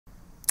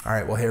All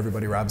right, well, hey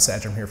everybody, Rob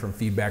Satcham here from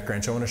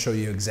Feedbackwrench. I want to show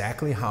you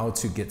exactly how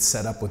to get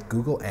set up with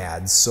Google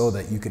Ads so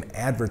that you can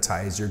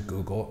advertise your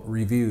Google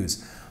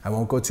reviews. I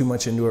won't go too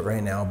much into it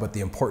right now, but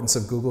the importance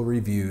of Google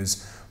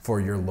reviews for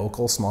your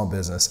local small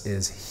business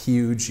is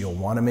huge. You'll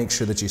want to make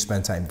sure that you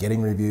spend time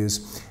getting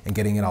reviews and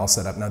getting it all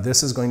set up. Now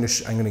this is going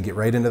to, I'm going to get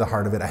right into the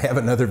heart of it. I have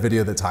another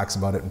video that talks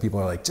about it and people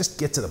are like, just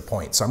get to the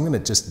point. So I'm going to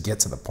just get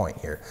to the point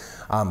here.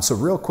 So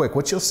real quick,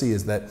 what you'll see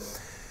is that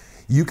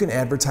you can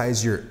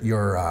advertise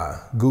your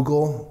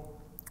Google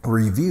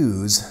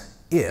reviews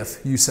if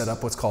you set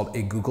up what's called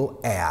a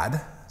Google ad.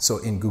 So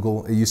in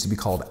Google, it used to be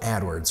called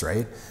AdWords,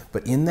 right?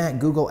 But in that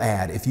Google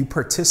ad, if you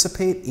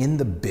participate in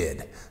the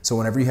bid, so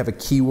whenever you have a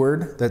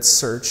keyword that's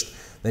searched,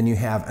 then you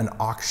have an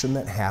auction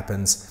that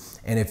happens.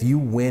 And if you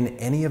win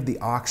any of the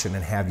auction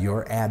and have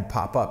your ad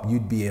pop up,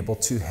 you'd be able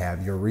to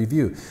have your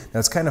review. Now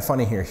it's kind of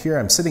funny here. Here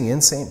I'm sitting in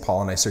St.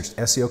 Paul and I searched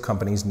SEO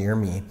companies near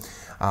me.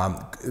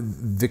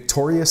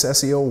 Victorious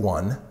SEO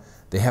won.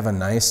 They have a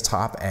nice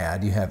top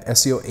ad. You have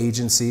SEO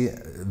agency,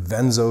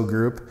 Xendoo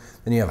group,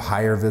 then you have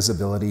higher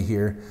visibility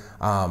here.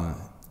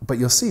 But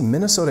you'll see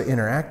Minnesota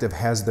Interactive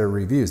has their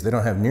reviews. They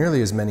don't have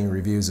nearly as many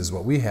reviews as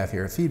what we have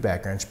here at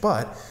Feedbackwrench,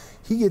 but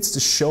he gets to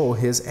show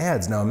his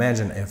ads. Now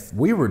imagine if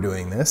we were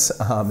doing this,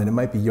 and it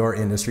might be your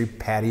industry,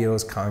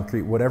 patios,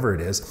 concrete, whatever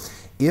it is,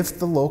 if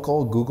the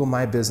local Google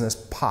My Business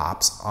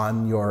pops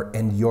on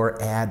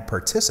your ad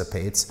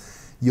participates,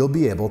 you'll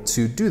be able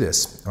to do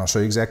this. I'll show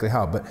you exactly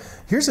how, but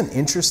here's an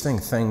interesting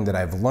thing that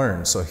I've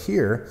learned. So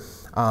here,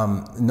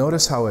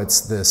 notice how it's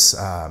this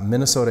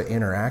Minnesota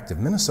Interactive.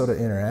 Minnesota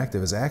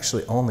Interactive is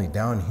actually only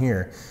down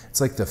here.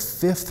 It's like the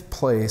fifth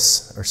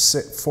place or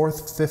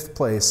fifth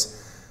place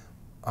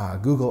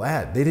Google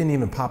ad. They didn't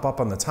even pop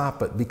up on the top,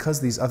 but because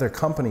these other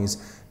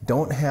companies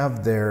don't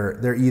have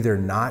they're either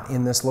not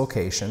in this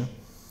location,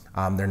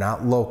 they're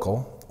not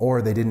local,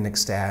 or they didn't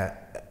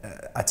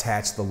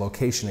attach the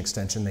location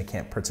extension, they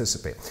can't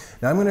participate.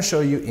 Now I'm going to show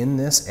you in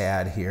this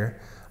ad here.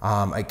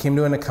 I came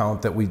to an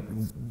account that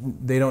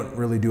they don't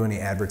really do any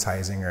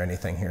advertising or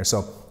anything here.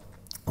 So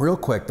real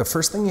quick, the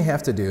first thing you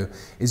have to do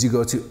is you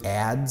go to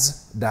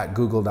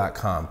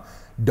ads.google.com.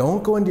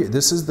 Don't go into,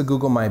 this is the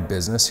Google My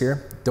Business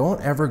here.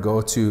 Don't ever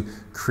go to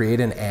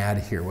create an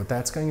ad here. What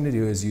that's going to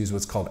do is use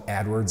what's called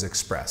AdWords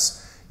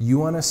Express. You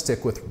want to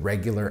stick with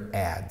regular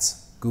ads.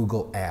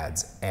 Google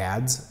Ads,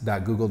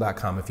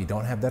 ads.google.com. If you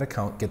don't have that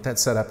account, get that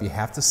set up. You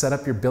have to set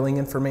up your billing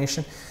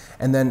information.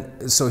 And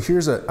then, so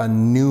here's a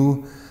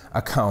new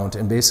account,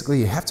 and basically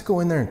you have to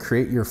go in there and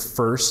create your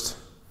first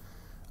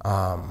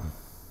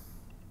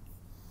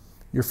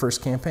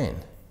campaign.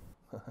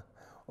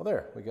 Well,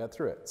 there, we got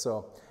through it.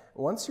 So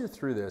once you're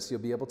through this,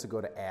 you'll be able to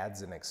go to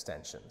ads and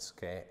extensions,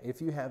 okay?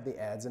 If you have the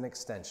ads and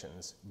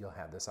extensions, you'll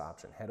have this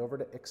option. Head over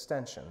to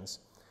extensions,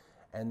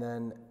 and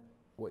then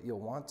what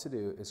you'll want to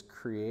do is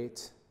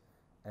create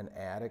an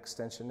ad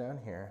extension down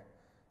here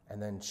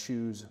and then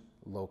choose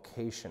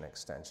location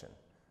extension.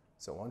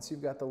 So once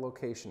you've got the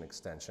location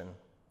extension,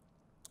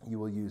 you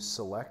will use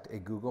select a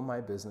Google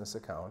My Business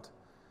account.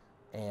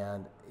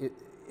 And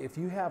if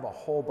you have a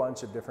whole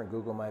bunch of different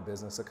Google My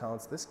Business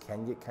accounts, this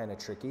can get kind of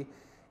tricky.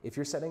 If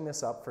you're setting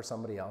this up for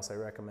somebody else, I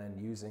recommend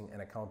using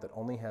an account that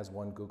only has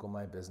one Google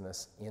My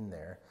Business in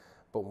there.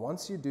 But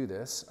once you do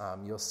this,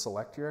 you'll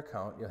select your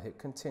account, you'll hit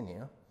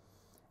continue.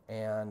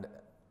 And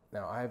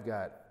now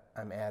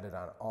I'm added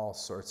on all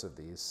sorts of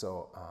these,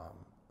 so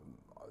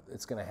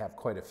it's going to have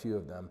quite a few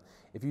of them.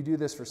 If you do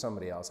this for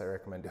somebody else, I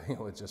recommend doing it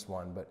with just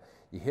one, but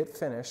you hit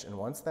finish, and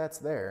once that's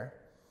there,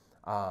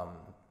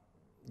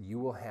 you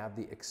will have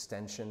the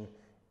extension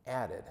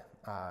added.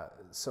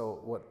 So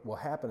what will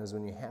happen is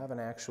when you have an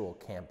actual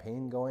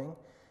campaign going,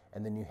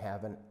 and then you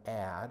have an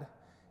ad,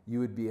 you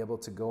would be able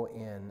to go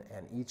in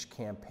and each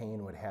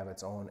campaign would have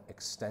its own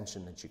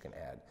extension that you can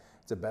add.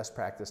 It's a best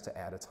practice to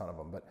add a ton of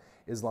them, but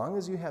as long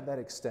as you have that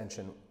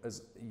extension,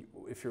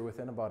 if you're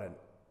within about an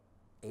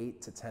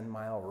 8 to 10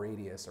 mile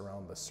radius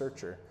around the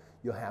searcher,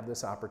 you'll have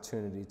this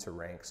opportunity to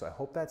rank. So I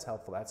hope that's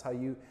helpful. That's how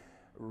you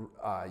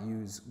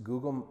use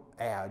Google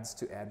Ads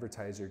to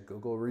advertise your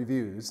Google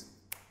reviews.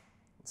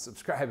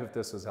 Subscribe if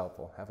this was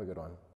helpful. Have a good one.